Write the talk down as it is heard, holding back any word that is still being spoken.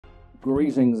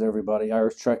Greetings, everybody.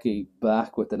 Irish Trekkie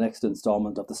back with the next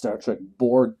installment of the Star Trek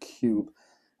Borg Cube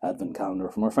Advent Calendar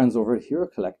from our friends over at Hero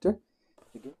Collector.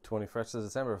 21st of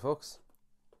December, folks.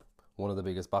 One of the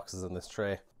biggest boxes in this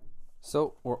tray.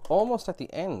 So, we're almost at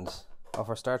the end of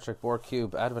our Star Trek Borg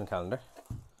Cube Advent Calendar.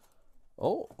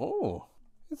 Oh,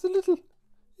 it's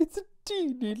a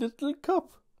teeny little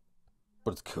cup.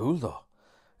 But it's cool, though.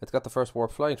 It's got the first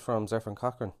warp flight from Zefram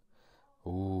Cochrane.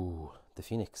 Ooh, the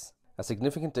Phoenix. A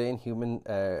significant day in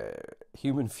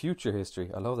human future history,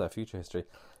 I love that, future history,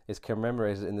 is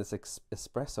commemorated in this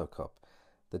espresso cup.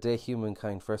 The day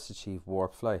humankind first achieved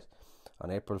warp flight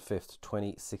on April 5th,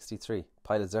 2063.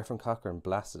 Pilot Zefram Cochrane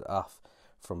blasted off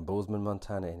from Bozeman,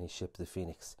 Montana in his ship the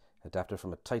Phoenix, adapted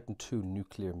from a Titan II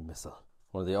nuclear missile.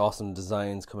 One of the awesome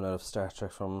designs coming out of Star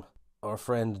Trek from our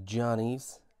friend John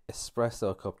Eves.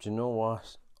 Espresso cup. Do you know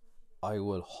what? I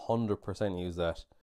will 100% use that